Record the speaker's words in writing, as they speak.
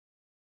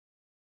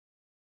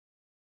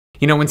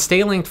You know, when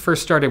Staylinked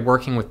first started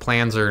working with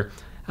Planzer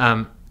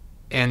and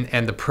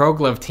the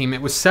ProGlove team,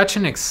 it was such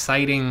an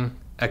exciting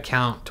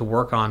account to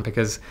work on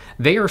because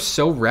they are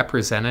so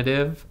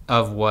representative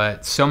of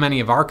what so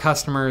many of our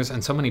customers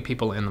and so many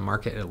people in the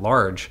market at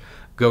large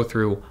go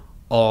through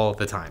all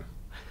the time.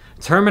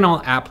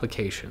 Terminal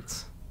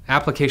applications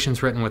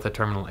written with a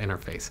terminal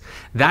interface.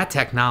 That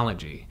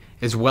technology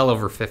is well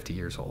over 50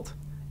 years old.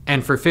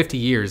 And for 50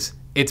 years,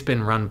 it's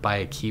been run by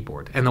a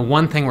keyboard. And the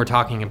one thing we're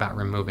talking about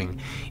removing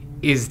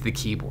is the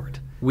keyboard.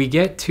 We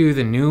get to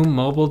the new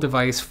mobile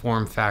device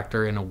form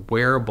factor in a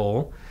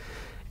wearable,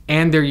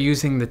 and they're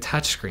using the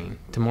touchscreen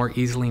to more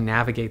easily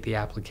navigate the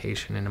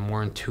application in a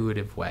more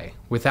intuitive way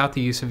without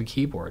the use of a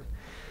keyboard.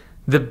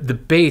 The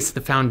base,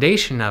 the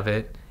foundation of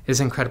it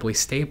is incredibly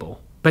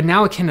stable, but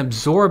now it can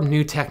absorb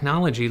new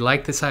technology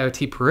like this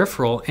IoT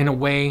peripheral in a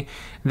way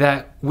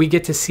that we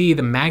get to see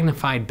the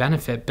magnified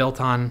benefit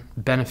built on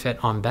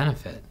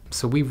benefit.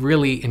 So we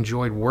really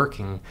enjoyed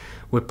working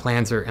with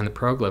Planzer and the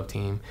ProGlove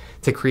team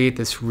to create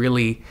this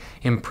really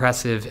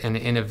impressive and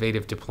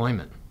innovative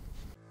deployment.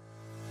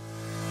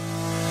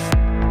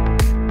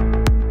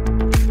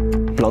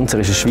 Planzer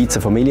ist ein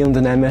Schweizer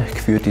Familienunternehmen,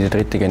 geführt in der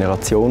dritten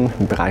Generation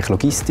im Bereich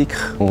Logistik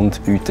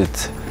und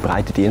bietet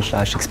breite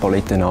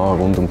Dienstleistungspaletten an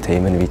rund um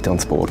Themen wie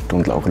Transport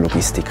und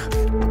Lagerlogistik.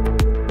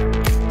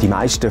 Die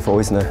meisten von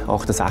unseren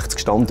 68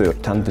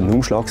 Standorten haben eine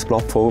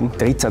Umschlagsplattform.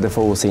 13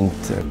 davon sind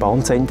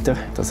Bahncenter,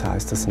 das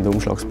heisst, das sind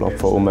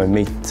Umschlagsplattformen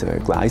mit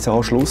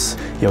Gleisanschluss.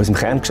 In unserem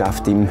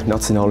Kerngeschäft im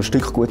nationalen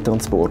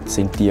Stückguttransport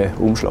sind die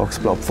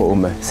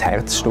Umschlagsplattformen das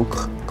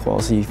Herzstück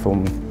quasi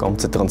vom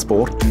ganzen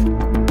Transport.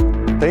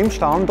 An diesem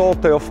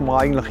Standort dürfen wir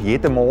eigentlich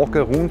jeden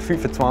Morgen rund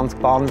 25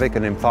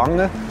 Bahnwegen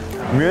empfangen.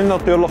 Wir müssen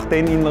natürlich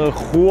dann in einer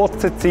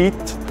kurzen Zeit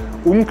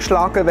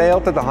umgeschlagen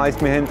werden. Das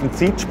heisst, wir haben einen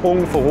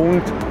Zeitsprung von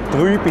rund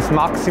 3 bis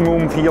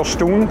maximum 4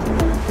 Stunden.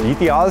 Die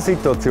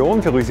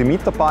Idealsituation für unsere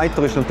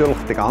Mitarbeiter ist natürlich,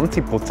 den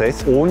ganzen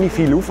Prozess ohne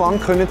viel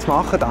Aufwand zu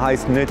machen. Das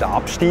heisst, nicht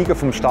absteigen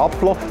vom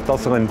Stapler,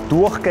 dass er einen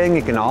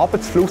durchgängigen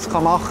Arbeitsfluss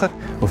machen kann.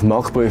 Auf dem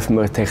Markt prüfen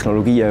wir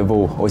Technologien, die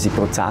unsere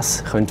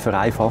Prozesse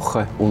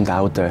vereinfachen können und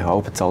auch den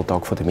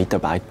Arbeitsalltag der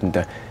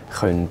Mitarbeitenden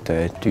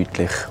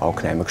deutlich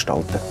angenehmer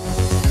gestalten.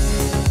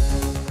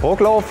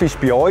 ProGlove ist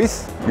bei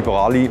uns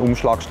über alle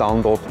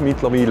Umschlagstandorte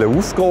mittlerweile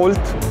ausgerollt.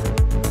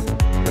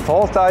 Der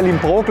Vorteil im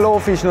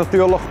ProGlove ist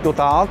natürlich durch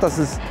das, dass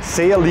es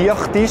sehr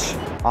leicht ist,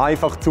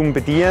 einfach zum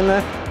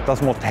Bedienen,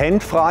 dass man die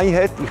Hände frei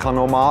hat. Ich kann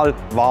normal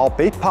Ware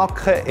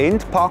bepacken,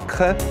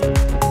 entpacken.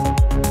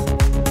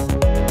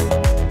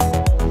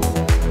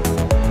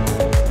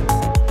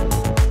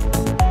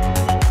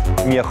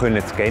 Wir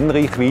können die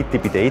Scanreichweite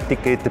bei den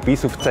Etiketten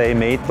bis auf 10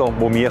 Meter,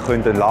 wo wir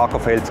einen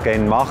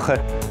Lagerfeldscan machen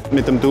können.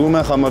 Mit dem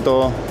Daumen kann man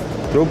hier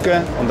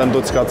drücken und dann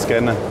tut es gerade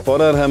scannen.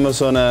 Vorher haben wir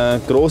so einen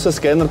grossen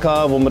Scanner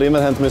gehabt, wo wir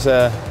immer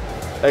müssen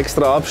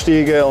extra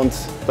absteigen und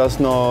das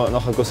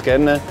nachher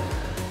scannen.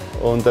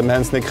 Und wir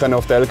haben es nicht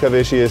auf die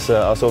LKW schießen.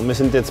 Also wir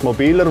sind jetzt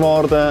mobiler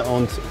geworden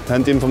und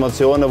haben die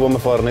Informationen, die wir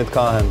vorher nicht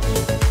hatten.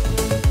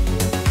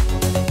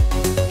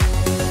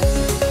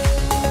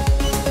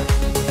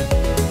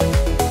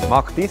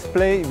 Markt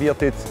Display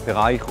wird jetzt im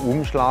Bereich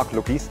Umschlag,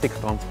 Logistik,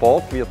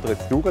 Transport wird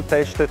jetzt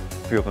durchgetestet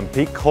für einen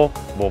Picker,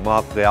 der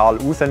Material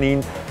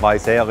rausnimmt,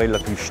 weiss er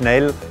relativ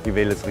schnell, in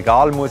welches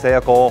Regal muss er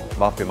gehen,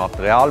 was für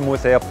Material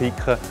muss er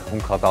picken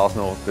und kann das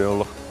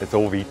natürlich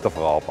so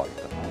weiterverarbeiten.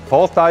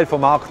 Vorteil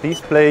vom Markt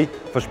Display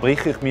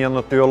verspreche ich mir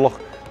natürlich,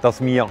 dass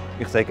wir,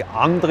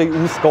 andere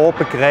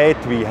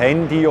Ausgabegeräte wie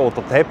Handy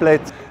oder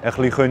Tablets ein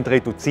bisschen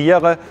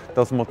reduzieren können,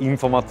 dass wir die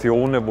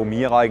Informationen, die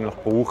wir eigentlich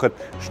brauchen,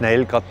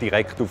 schnell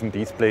direkt auf dem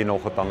Display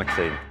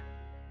sehen.